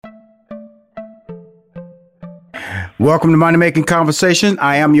Welcome to Money Making Conversation.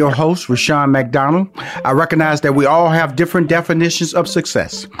 I am your host, Rashawn McDonald. I recognize that we all have different definitions of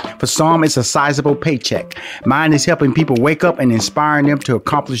success. For some, it's a sizable paycheck. Mine is helping people wake up and inspiring them to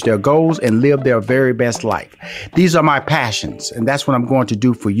accomplish their goals and live their very best life. These are my passions, and that's what I'm going to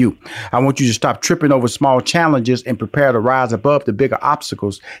do for you. I want you to stop tripping over small challenges and prepare to rise above the bigger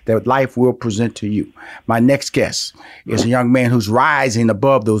obstacles that life will present to you. My next guest is a young man who's rising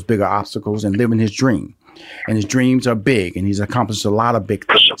above those bigger obstacles and living his dream. And his dreams are big, and he's accomplished a lot of big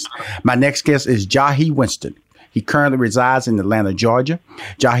things. My next guest is Jahi Winston. He currently resides in Atlanta, Georgia.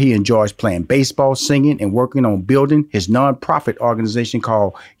 Jahi enjoys playing baseball, singing, and working on building his nonprofit organization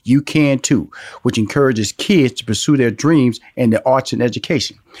called You Can Too, which encourages kids to pursue their dreams in the arts and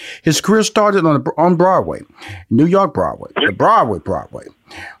education. His career started on Broadway, New York Broadway, the Broadway,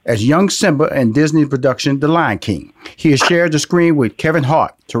 as young Simba in Disney production The Lion King. He has shared the screen with Kevin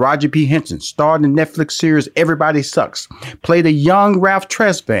Hart, Taraji P. Henson, starred in the Netflix series Everybody Sucks, played a young Ralph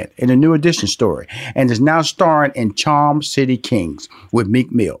Tresvant in a New Edition story, and is now starring in Charm City Kings with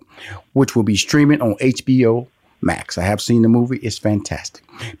Meek Mill, which will be streaming on HBO Max. I have seen the movie. It's fantastic.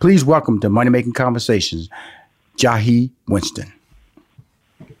 Please welcome to Money Making Conversations, Jahi Winston.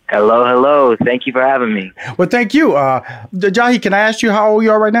 Hello. Thank you for having me. Well, thank you. Jahi, can I ask you how old you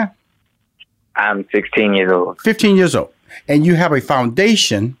are right now? I'm 16 years old. 15 years old. And you have a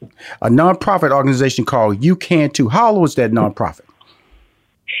foundation, a nonprofit organization called You Can Too. How old was that nonprofit?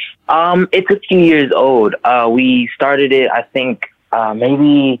 It's a few years old. We started it, I think,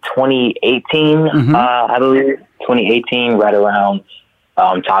 maybe 2018, I believe. 2018, right around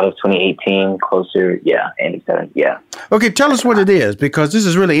top of 2018, closer, end of 7, Okay, tell us what it is, because this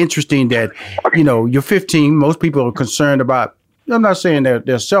is really interesting that, you're 15. Most people are concerned about, I'm not saying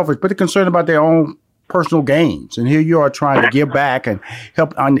they're selfish, but they're concerned about their own personal gains. And here you are trying to give back and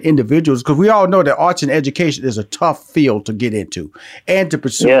help on individuals, because we all know that arts and education is a tough field to get into and to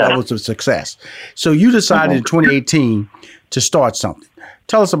pursue levels of success. So you decided in 2018 to start something.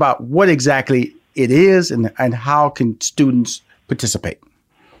 Tell us about what exactly it is and how can students participate.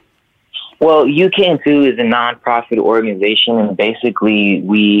 Well, You Can Too is a nonprofit organization, and basically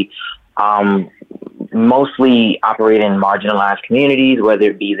we mostly operate in marginalized communities, whether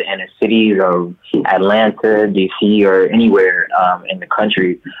it be the inner cities of Atlanta, DC, or anywhere in the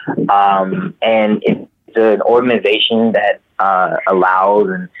country. And it's an organization that allows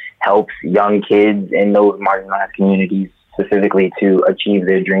and helps young kids in those marginalized communities specifically to achieve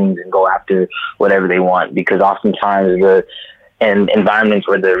their dreams and go after whatever they want, because oftentimes in environments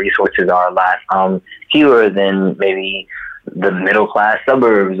where the resources are a lot fewer than maybe the middle class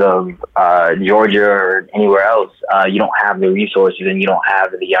suburbs of Georgia or anywhere else, you don't have the resources and you don't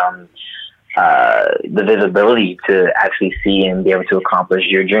have the visibility to actually see and be able to accomplish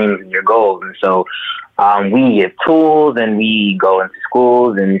your dreams and your goals. And so we give tools and we go into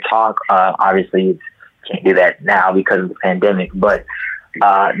schools and talk. Obviously, can't do that now because of the pandemic, but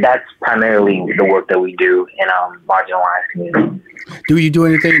that's primarily the work that we do in marginalized communities. Do you do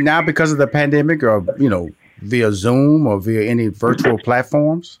anything now because of the pandemic, or via Zoom or via any virtual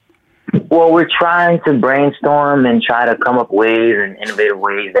platforms? Well, we're trying to brainstorm and try to come up ways and innovative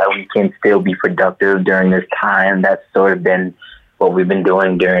ways that we can still be productive during this time. That's sort of been what we've been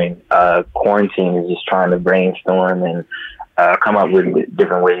doing during quarantine, is just trying to brainstorm and come up with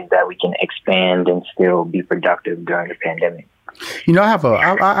different ways that we can expand and still be productive during the pandemic. I have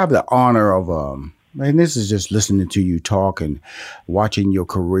the honor of, and this is just listening to you talk and watching your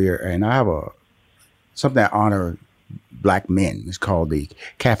career, and I have something that honor Black men. It's called the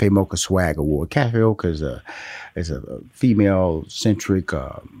Cafe Mocha Swag Award. Cafe Mocha is a female-centric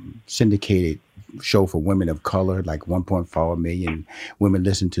syndicated show for women of color. Like 1.4 million women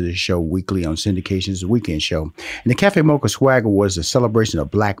listen to the show weekly on syndications. It's a weekend show. And the Cafe Mocha Swag Award is a celebration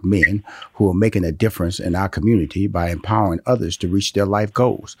of Black men who are making a difference in our community by empowering others to reach their life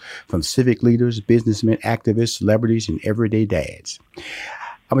goals, from civic leaders, businessmen, activists, celebrities, and everyday dads.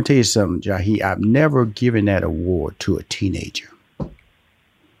 I'm going to tell you something, Jahi. I've never given that award to a teenager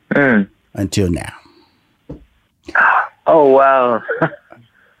until now. Oh, wow.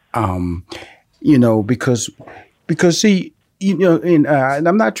 Because see, and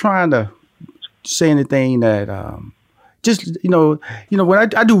I'm not trying to say anything that, when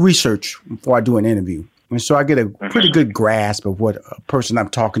I do research before I do an interview, and so I get a pretty good grasp of what a person I'm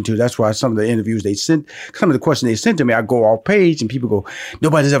talking to. That's why some of the interviews some of the questions they sent to me, I go off page and people go,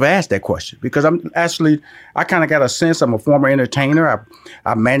 nobody's ever asked that question, because I kind of got a sense. I'm a former entertainer.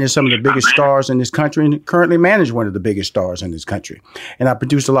 I manage some of the biggest stars in this country and currently manage one of the biggest stars in this country. And I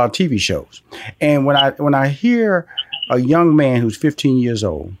produce a lot of TV shows. And when I hear a young man who's 15 years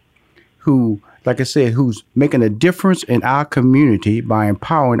old, who like I said, who's making a difference in our community by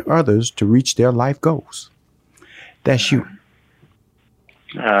empowering others to reach their life goals. That's you.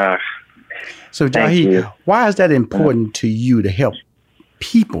 So, Jahi, why is that important to you to help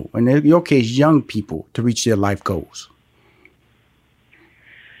people, and in your case, young people, to reach their life goals?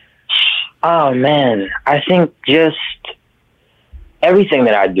 Oh, man. I think just everything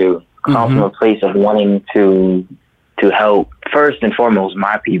that I do comes from a place of wanting to help, first and foremost,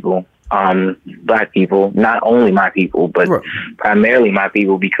 my people, Black people, not only my people, but primarily my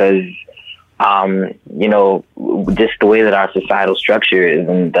people, because, you know, just the way that our societal structure is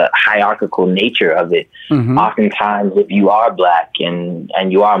and the hierarchical nature of it. Oftentimes, if you are Black and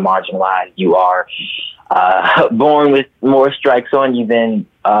you are marginalized, you are born with more strikes on you than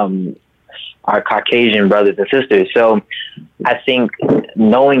our Caucasian brothers and sisters. So I think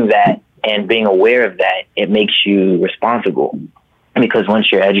knowing that and being aware of that, it makes you responsible. Because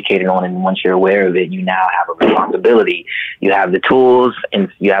once you're educated on it and once you're aware of it, you now have a responsibility. You have the tools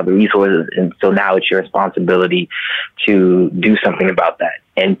and you have the resources. And so now it's your responsibility to do something about that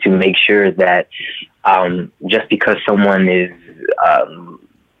and to make sure that just because someone is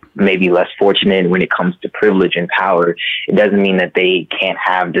maybe less fortunate when it comes to privilege and power, it doesn't mean that they can't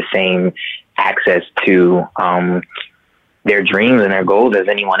have the same access to their dreams and their goals as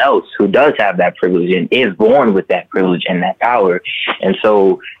anyone else who does have that privilege and is born with that privilege and that power. And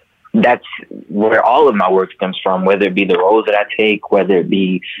so that's where all of my work stems from, whether it be the roles that I take, whether it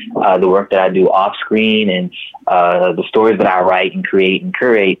be the work that I do off screen and the stories that I write and create and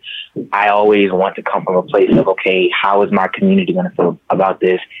curate. I always want to come from a place of, okay, how is my community going to feel about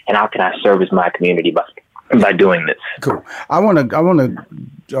this? And how can I service my community by doing this? Cool. I want to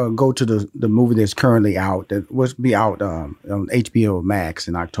go to the movie that's currently out, that will be out on HBO Max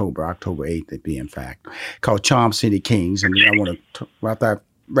in October 8th, it be in fact, called Charm City Kings. And I want to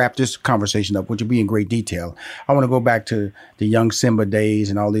wrap this conversation up, which will be in great detail. I want to go back to the young Simba days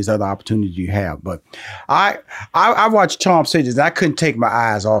and all these other opportunities you have. But I watched Charm City and I couldn't take my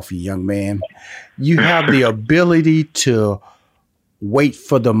eyes off you, young man. You have the ability to wait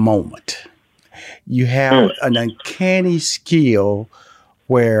for the moment. You have an uncanny skill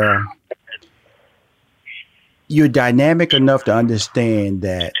where you're dynamic enough to understand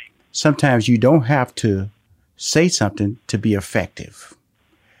that sometimes you don't have to say something to be effective.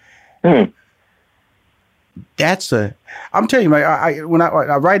 I'm telling you,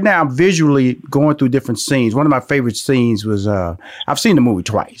 right now I'm visually going through different scenes. One of my favorite scenes was, I've seen the movie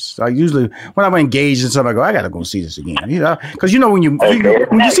twice. I usually, when I'm engaged in something, I go, I got to go see this again. You know, because when you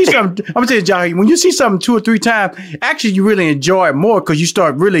see something, I'm saying, Jahi, when you see something 2 or 3 times, actually you really enjoy it more because you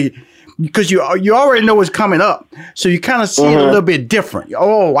start really, because you already know what's coming up. So you kind of see it a little bit different.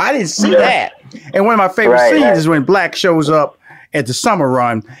 Oh, I didn't see that. And one of my favorite scenes is when Black shows up at the summer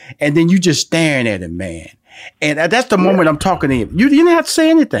run and then you just staring at him, man. And that's the moment I'm talking to him. You didn't have to say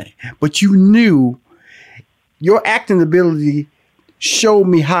anything, but you knew your acting ability showed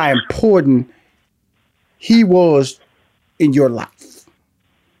me how important he was in your life.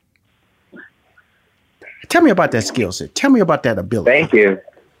 Tell me about that skill set. Tell me about that ability. Thank you.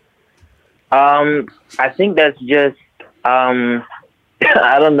 I think that's just, I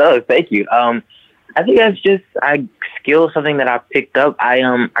don't know. Thank you. I think that's just something that I picked up.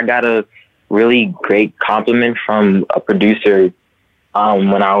 I got a really great compliment from a producer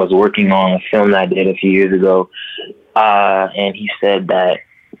when I was working on a film that I did a few years ago. And he said that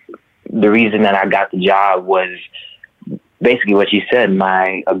the reason that I got the job was basically what you said,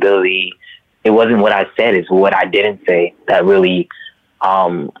 my ability. It wasn't what I said, it's what I didn't say that really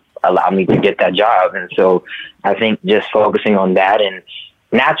allowed me to get that job. And so I think just focusing on that, and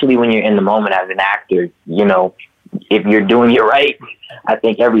naturally when you're in the moment as an actor, you know, if you're doing it right, I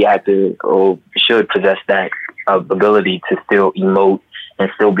think every actor should possess that ability to still emote and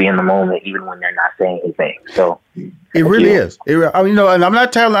still be in the moment, even when they're not saying anything. So it really is. And I'm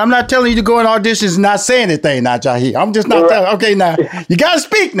not telling you to go in auditions and not say anything, now, Jahi. I'm just not telling. Okay, now you got to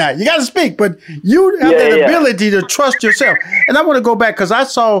speak. Now you got to speak, but you have that ability to trust yourself. And I want to go back because I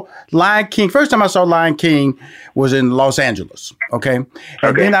saw Lion King. First time I saw Lion King was in Los Angeles. Okay,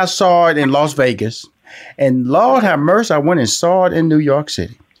 and then I saw it in Las Vegas. And Lord have mercy, I went and saw it in New York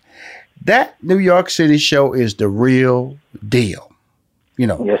City. That New York City show is the real deal. You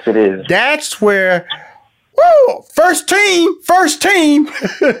know. Yes, it is. That's where, first team. First team.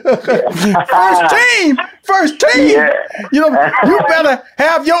 Yeah. You know, you better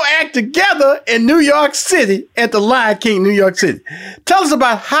have your act together in New York City at the Lion King, New York City. Tell us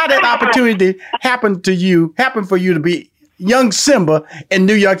about how that opportunity happened for you to be young Simba in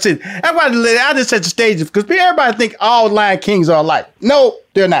New York City. That's why I just set the stage because everybody think all Lion Kings are alike. No,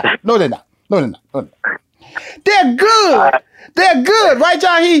 they're not. No, they're not. No, they're not. They're good. They're good, right,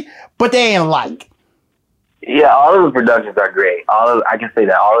 Jahi? But they ain't like. Yeah, all of the productions are great. I can say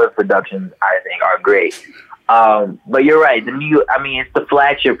that all of the productions I think are great. But you're right. It's the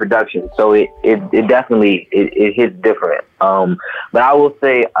flagship production, so it definitely it hits different. But I will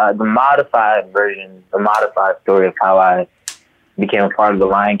say the modified version, the modified story of how I became a part of the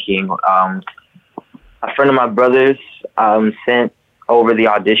Lion King. A friend of my brother's sent over the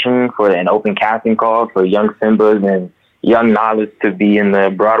audition for an open casting call for young Simbas and young Nalas to be in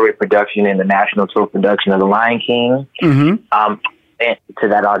the Broadway production and the national tour production of The Lion King. Mm-hmm. To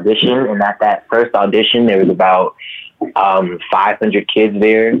that audition, and at that first audition, there was about 500 kids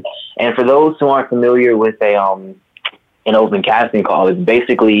there. And for those who aren't familiar with an open casting call,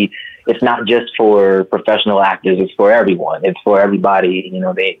 it's not just for professional actors; it's for everyone. It's for everybody.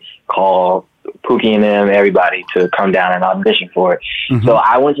 They call Pookie and them, everybody, to come down and audition for it. Mm-hmm. So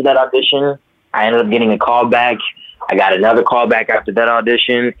I went to that audition. I ended up getting a call back. I got another call back after that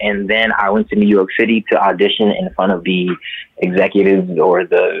audition, and then I went to New York City to audition in front of the executives or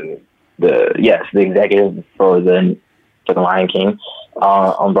the executives for the Lion King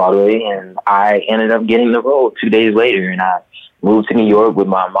on Broadway, and I ended up getting the role 2 days later, and I moved to New York with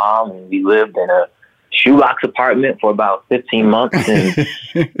my mom, and we lived in a shoebox apartment for about 15 months, and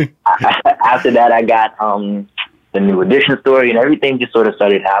after that I got the New Edition story, and everything just sort of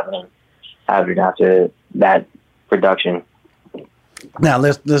started happening after that production. Now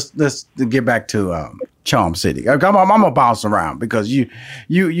let's get back to Charm City. I'm gonna bounce around because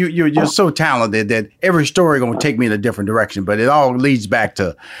you're so talented that every story gonna take me in a different direction, but it all leads back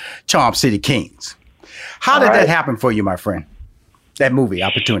to Charm City Kings. How did that happen for you, my friend? That movie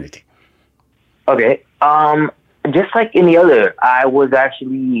opportunity. Okay, just like any other, it was a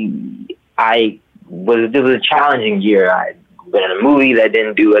challenging year. I'd been in a movie that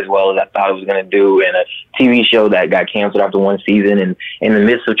didn't do as well as I thought it was going to do, and a TV show that got canceled after one season, and in the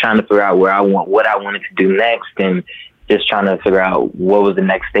midst of trying to figure out what I wanted to do next, and just trying to figure out what was the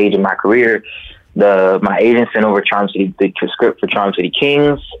next stage of my career, my agent sent over the script for Charm City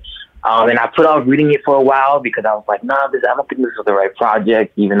Kings, and I put off reading it for a while because I was like, I don't think this is the right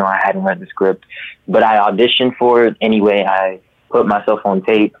project, even though I hadn't read the script. But I auditioned for it anyway. I put myself on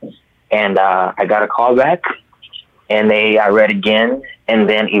tape, and I got a call back. And I read again, and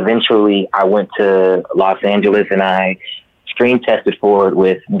then eventually I went to Los Angeles and I screen tested for it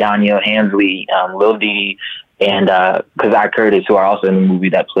with Danielle Hansley, Lil Dee, and Kazai Curtis, who are also in the movie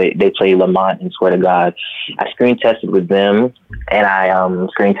they play Lamont in Swear to God. I screen tested with them, and I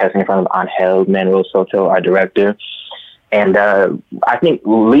screen tested in front of Angel Manuel Soto, our director. And I think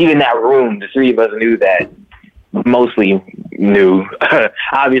leaving that room, the three of us knew that. Mostly knew.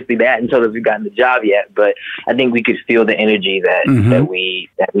 Obviously, they hadn't told us we'd gotten the job yet, but I think we could feel the energy that we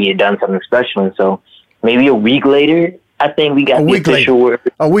had done something special. And so maybe a week later, I think we got the official word.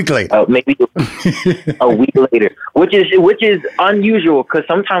 A week later. Maybe a week later, which is unusual because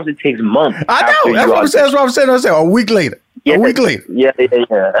sometimes it takes months. I know. That's what I'm saying. A week later. Yeah, a week later. Yeah.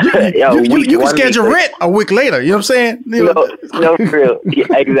 You can schedule rent a week later. You know what I'm saying? No, for real.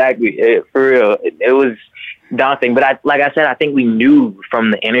 Yeah, exactly. For real. It was daunting, but I think we knew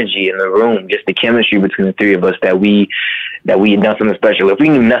from the energy in the room, just the chemistry between the three of us, that we had done something special. If we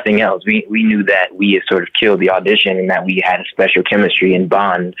knew nothing else, we knew that we had sort of killed the audition and that we had a special chemistry and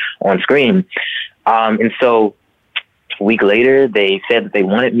bond on screen. And so a week later, they said that they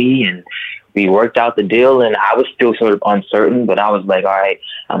wanted me, and we worked out the deal, and I was still sort of uncertain, but I was like, all right,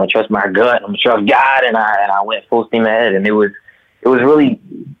 I'm gonna trust my gut, I'm gonna trust God, and I went full steam ahead, and it was really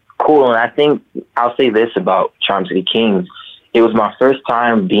cool. And I think I'll say this about Charm City Kings. It was my first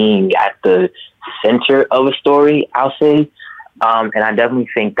time being at the center of a story, I'll say. And I definitely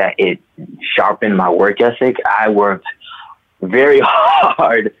think that it sharpened my work ethic. I worked very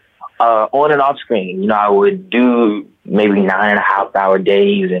hard on and off screen. I would do maybe 9.5-hour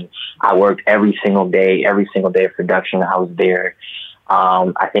days, and I worked every single day of production. I was there.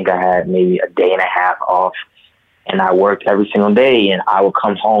 I think I had maybe a day and a half off. And I worked every single day, and I would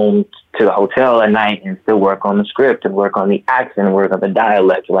come home to the hotel at night and still work on the script and work on the accent and work on the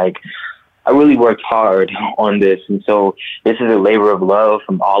dialect. Like, I really worked hard on this. And so this is a labor of love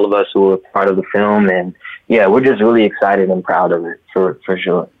from all of us who are part of the film. And yeah, we're just really excited and proud of it for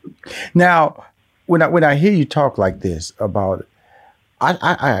sure. Now, when I hear you talk like this about it,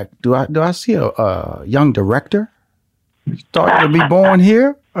 do I see a young director starting to be born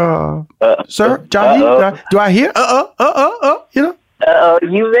here? Sir, Jahi, do I hear?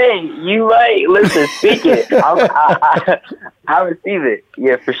 You may. Listen, speak it. I receive it.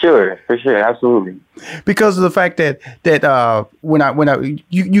 Yeah, for sure, absolutely. Because of the fact that when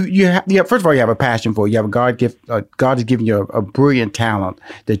you have, first of all, you have a passion for it. You have a God has given you a brilliant talent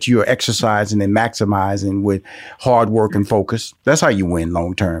that you are exercising and maximizing with hard work and focus. That's how you win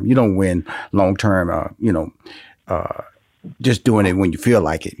long term. You don't win long term. Just doing it when you feel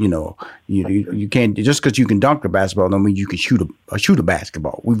like it. You can't, just because you can dunk the basketball don't mean you can shoot a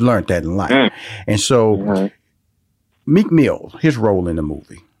basketball. We've learned that in life. And so Meek Mill, his role in the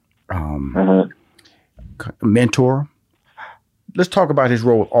movie, mentor. Let's talk about his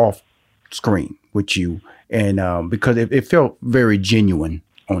role off screen with you, and because it felt very genuine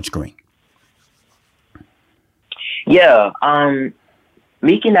on screen. Yeah,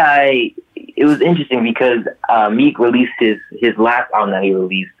 Meek and I. It was interesting because Meek released his last album that he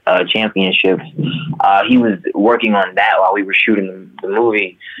released, Championships. He was working on that while we were shooting the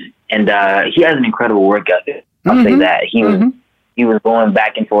movie, and he has an incredible work ethic. I'll say that he was going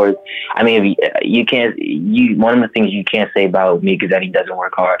back and forth. I mean, one of the things you can't say about Meek is that he doesn't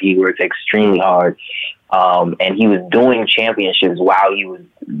work hard. He works extremely hard, and he was doing Championships while he was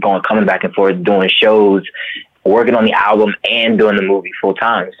coming back and forth, doing shows, working on the album, and doing the movie full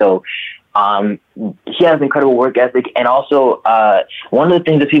time. So. He has incredible work ethic, and also one of the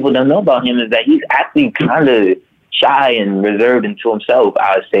things that people don't know about him is that he's actually kind of shy and reserved into himself.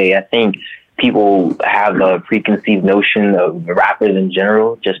 I would say. I think people have a preconceived notion of rappers in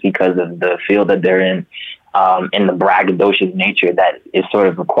general just because of the field that they're in, and the braggadocious nature that is sort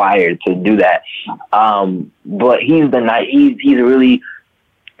of required to do that. But he's a really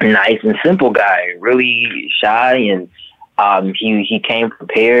nice and simple guy, really shy, and he came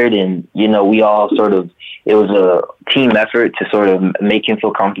prepared, and we all it was a team effort to sort of make him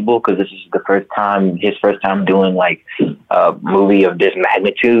feel comfortable, because this is his first time doing like a movie of this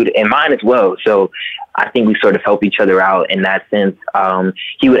magnitude, and mine as well. So I think we sort of help each other out in that sense.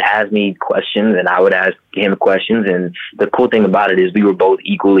 He would ask me questions and I would ask him questions, and the cool thing about it is we were both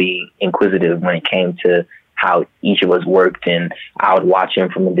equally inquisitive when it came to how each of us worked, and I would watch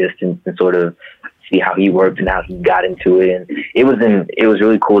him from a distance and sort of see how he worked and how he got into it. And it was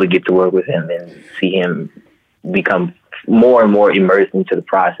really cool to get to work with him and see him become more and more immersed into the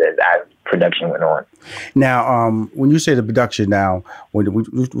process as production went on. Now, when you say the production, now when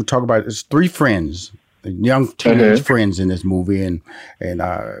we talk about it's three friends, young teenage friends in this movie, and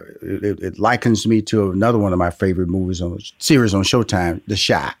it likens me to another one of my favorite series on Showtime, The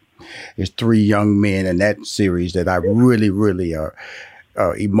Chi. There's three young men in that series that I really, really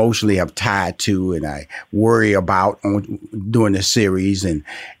emotionally have tied to, and I worry about during the series, and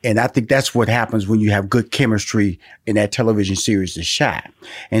I think that's what happens when you have good chemistry in that television series, The Chi.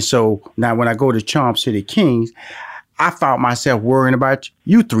 And so now when I go to Charm City Kings, I found myself worrying about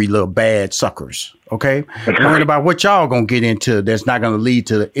you three little bad suckers, okay? Worrying about what y'all gonna get into that's not gonna lead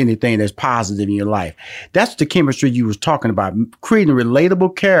to anything that's positive in your life. That's the chemistry you was talking about, creating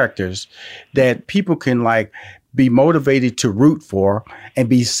relatable characters that people can like be motivated to root for and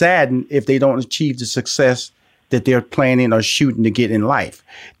be saddened if they don't achieve the success that they're planning or shooting to get in life.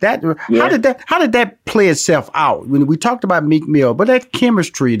 How did that play itself out? When we talked about Meek Mill, but that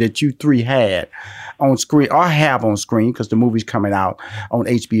chemistry that you three had on screen or have on screen, because the movie's coming out on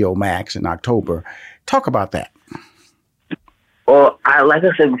HBO Max in October. Talk about that. Well, like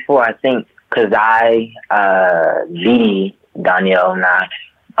I said before, I think because Zee, Danielle, and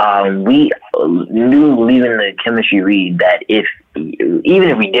I, we knew leaving the chemistry read that even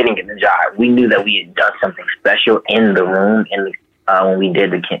if we didn't get the job, we knew that we had done something special in the room when we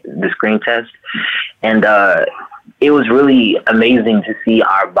did the screen test, and it was really amazing to see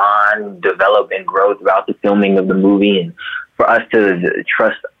our bond develop and grow throughout the filming of the movie, and for us to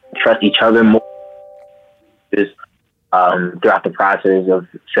trust each other more throughout the process of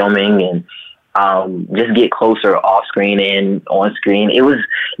filming, and just get closer off screen and on screen. It was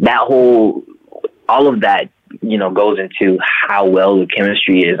all of that, goes into how well the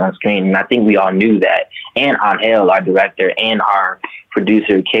chemistry is on screen. And I think we all knew that. And Angel, our director, and our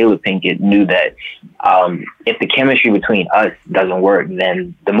producer, Caleb Pinkett, knew that if the chemistry between us doesn't work,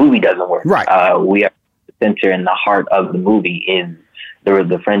 then the movie doesn't work. Right. We are the center and the heart of the movie is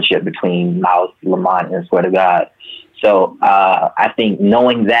the friendship between Miles, Lamont, and Swear to God. So I think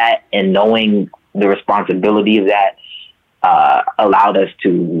knowing that and knowing the responsibility of that allowed us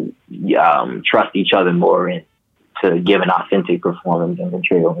to trust each other more and to give an authentic performance and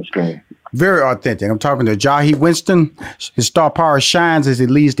portrayal on the screen. Very authentic. I'm talking to Jahi Winston. His star power shines as he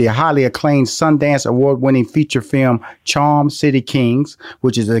leads the highly acclaimed Sundance Award-winning feature film Charm City Kings,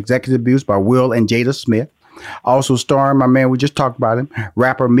 which is executive produced by Will and Jada Smith. Also starring my man, we just talked about him,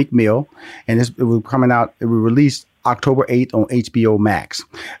 rapper Meek Mill, and it will coming out. It will release October 8th on HBO Max.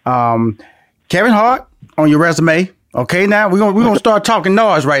 Kevin Hart on your resume. Okay, now we're gonna start talking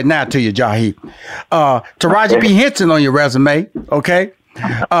noise right now to you, Jahi. Taraji P. Henson on your resume. Okay.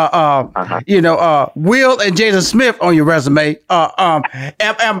 Will and Jada Smith on your resume. How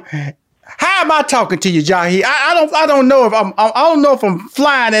am I talking to you, Jahi? I don't know if I'm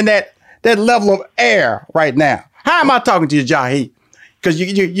flying in that level of air right now. How am I talking to you, Jahi? Because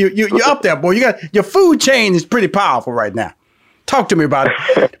you're up there, boy. You got your food chain is pretty powerful right now. Talk to me about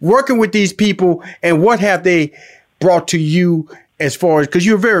it. Working with these people and what have they brought to you as far as, because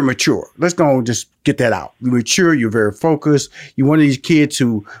you're very mature. Let's go and just get that out. You're mature. You're very focused. You're one of these kids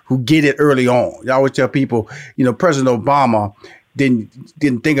who get it early on. I always tell people, President Obama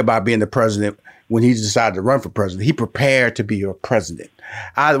didn't think about being the president when he decided to run for president. He prepared to be your president.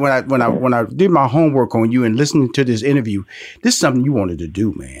 When I did my homework on you and listening to this interview, this is something you wanted to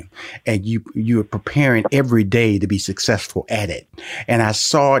do, man. And you're preparing every day to be successful at it. And I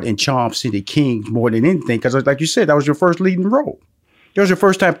saw it in Charm City Kings more than anything, because like you said, that was your first leading role. That was your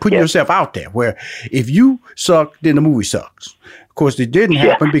first time putting yourself out there, where if you suck, then the movie sucks. Of course, it didn't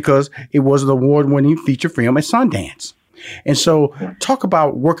happen because it was an award-winning feature film at Sundance. And so talk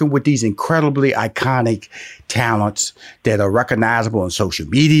about working with these incredibly iconic talents that are recognizable on social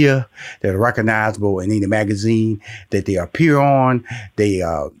media, that are recognizable in any magazine that they appear on. They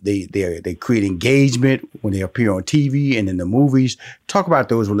create engagement when they appear on TV and in the movies. Talk about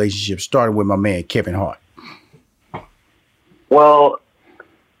those relationships, starting with my man, Kevin Hart. Well,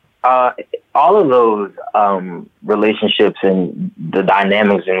 all of those relationships and the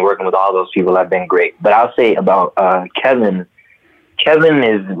dynamics and working with all those people have been great. But I'll say about Kevin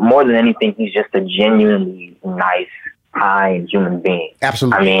is more than anything, he's just a genuinely nice, kind human being.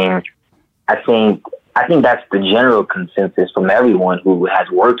 Absolutely. I mean, I think that's the general consensus from everyone who has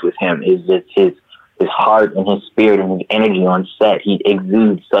worked with him, is just his heart and his spirit and his energy on set. He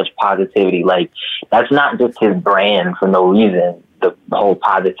exudes such positivity. Like, that's not just his brand for no reason. The whole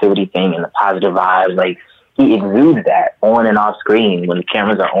positivity thing and the positive vibes, like, he exudes that on and off screen, when the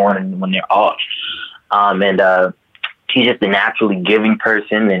cameras are on and when they're off. He's just a naturally giving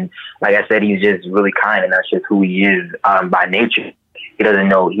person. And like I said, he's just really kind, and that's just who he is by nature. He doesn't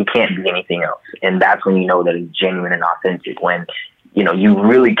know, he can't be anything else. And that's when you know that he's genuine and authentic, when, you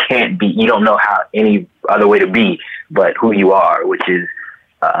really can't be, you don't know how any other way to be but who you are, which is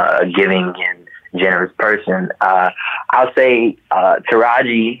a giving and generous person. I'll say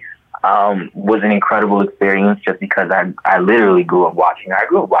Taraji was an incredible experience, just because I literally grew up watching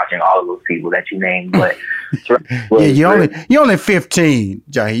all of those people that you named. But you're only 15,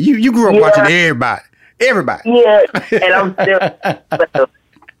 Jahi. You grew up watching everybody. Yeah, and I'm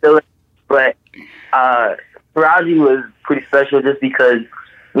still but Taraji was pretty special just because,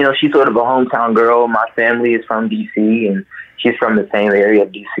 she's sort of a hometown girl. My family is from DC, and she's from the same area of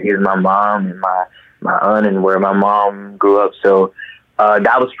DC as my mom and my aunt, and where my mom grew up. So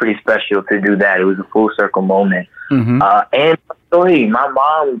that was pretty special to do that. It was a full circle moment. Mm-hmm. And story, my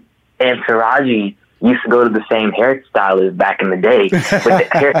mom and Taraji used to go to the same hairstylist back in the day,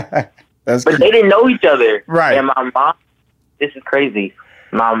 but they didn't know each other. Right. And my mom, this is crazy,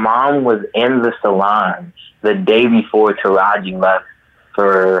 my mom was in the salon the day before Taraji left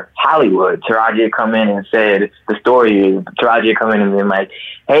for Hollywood. Taraji had come in and said, the story is, Taraji had come in and been like,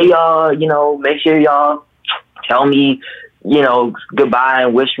 hey, y'all, make sure y'all tell me, goodbye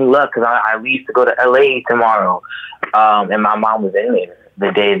and wish me luck, because I leave to go to LA tomorrow. And my mom was in there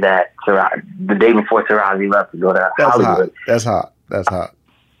the day before Taraji left to go to Hollywood. That's hot.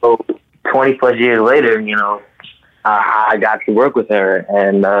 So 20 plus years later, I got to work with her,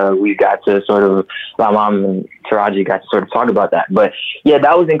 and we got to sort of, my mom and Taraji got to sort of talk about that. But yeah,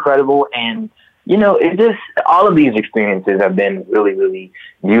 that was incredible. And, it just, all of these experiences have been really, really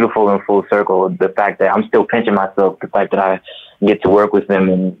beautiful and full circle. The fact that I'm still pinching myself, the fact that I get to work with them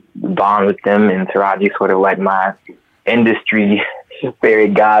and bond with them, and Taraji sort of like my industry fairy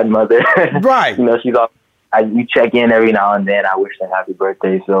godmother. Right. She's all, we check in every now and then. I wish her happy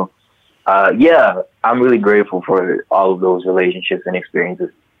birthday. So, yeah, I'm really grateful for all of those relationships and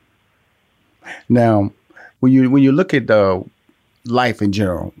experiences. Now, when you look at life in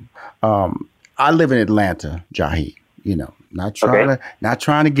general, I live in Atlanta, Jahi. Not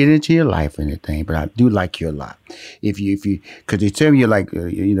trying to get into your life or anything, but I do like you a lot. If you, because they tell me you're like,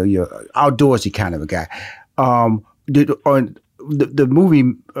 you're outdoorsy kind of a guy. The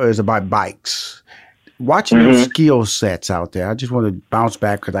movie is about bikes. Watching those skill sets out there, I just want to bounce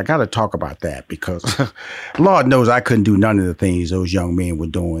back, because I got to talk about that, because Lord knows I couldn't do none of the things those young men were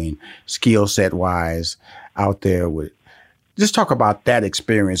doing skill set wise. out there with. Just talk about that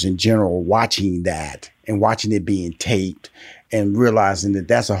experience in general, watching that and watching it being taped and realizing that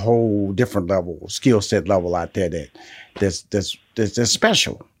that's a whole different level, skill set level out there that's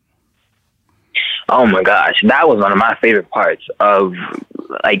special. Oh my gosh, that was one of my favorite parts of,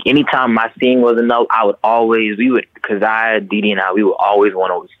 like, anytime my scene wasn't up, Didi and I, we would always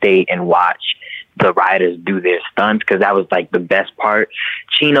want to stay and watch the writers do their stunts, because that was like the best part.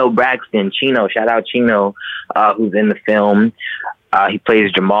 Chino, shout out Chino, who's in the film. He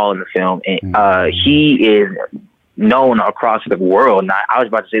plays Jamal in the film, and he is known across the world. Not, I was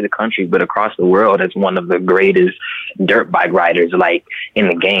about to say the country, but across the world as one of the greatest dirt bike riders, like, in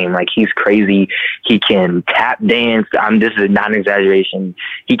the game. Like, he's crazy. He can tap dance. This is not an exaggeration.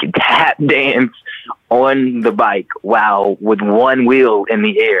 He can tap dance on the bike while with one wheel in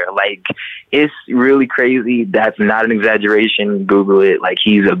the air. Like, it's really crazy. That's not an exaggeration. Google it. Like,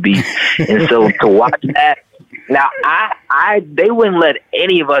 he's a beast. And so to watch that. Now, they wouldn't let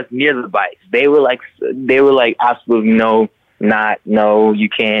any of us near the bikes. They were like, absolutely no, you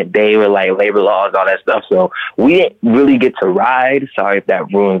can't. They were like labor laws, all that stuff. So we didn't really get to ride. Sorry if that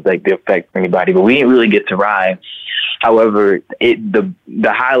ruins like the effect for anybody, but we didn't really get to ride. However, the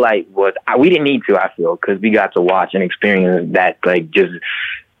highlight was we didn't need to, I feel, because we got to watch and experience that, like, just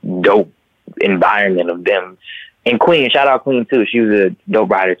dope environment of them. And Queen, shout out Queen too. She was a dope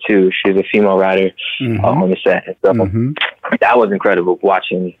rider too. She was a female rider on the set. So that was incredible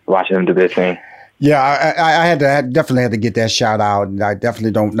watching them do their thing. Yeah, I definitely had to get that shout out, and I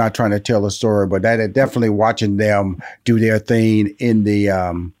definitely not trying to tell a story, but that definitely watching them do their thing in the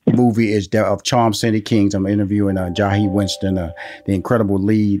movie of Charm City Kings. I'm interviewing Jahi Winston, the incredible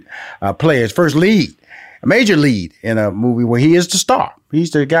lead player, his first lead. A major lead in a movie where he is the star.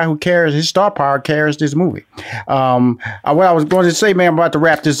 He's the guy who carries his star power, carries this movie. What I was going to say, man, I'm about to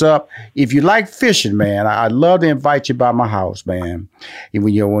wrap this up. If you like fishing, man, I'd love to invite you by my house, man.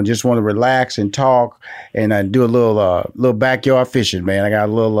 When you just want to relax and talk and do a little backyard fishing, man. I got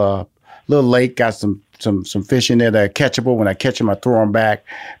a little lake, got some fish in there that are catchable. When I catch them, I throw them back.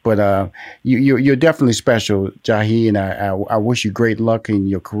 But you're definitely special, Jahi, and I wish you great luck in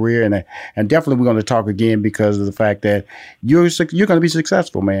your career. And definitely we're going to talk again because of the fact that you're going to be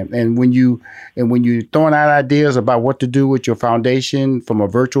successful, man. And when you throwing out ideas about what to do with your foundation from a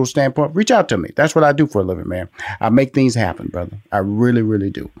virtual standpoint, reach out to me. That's what I do for a living, man. I make things happen, brother. I really, really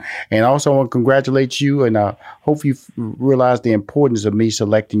do. And also I want to congratulate you, and I hope you realize the importance of me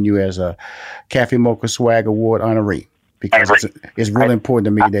selecting you as a Cafe Mocha Swag Award honoree, because it's really important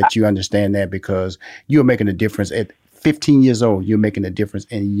to me that you understand that, because you're making a difference at 15 years old. You're making a difference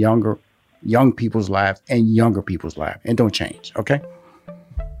in young people's lives and younger people's lives, and don't change. Okay.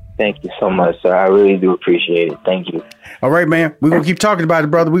 Thank you so much, sir. I really do appreciate it. Thank you. All right, man. We're gonna keep talking about it,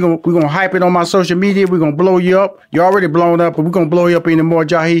 brother. We're gonna hype it on my social media. We're gonna blow you up. You're already blown up, but we're gonna blow you up even more,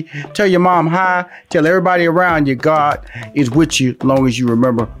 Jahi. Tell your mom hi. Tell everybody around you God is with you as long as you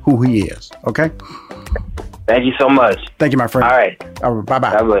remember who He is. Okay. Thank you so much. Thank you, my friend. All right.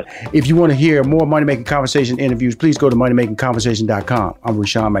 Bye-bye. If you want to hear more Money Making Conversation interviews, please go to moneymakingconversation.com. I'm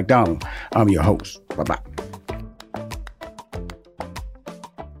Rushion McDonald. I'm your host. Bye-bye.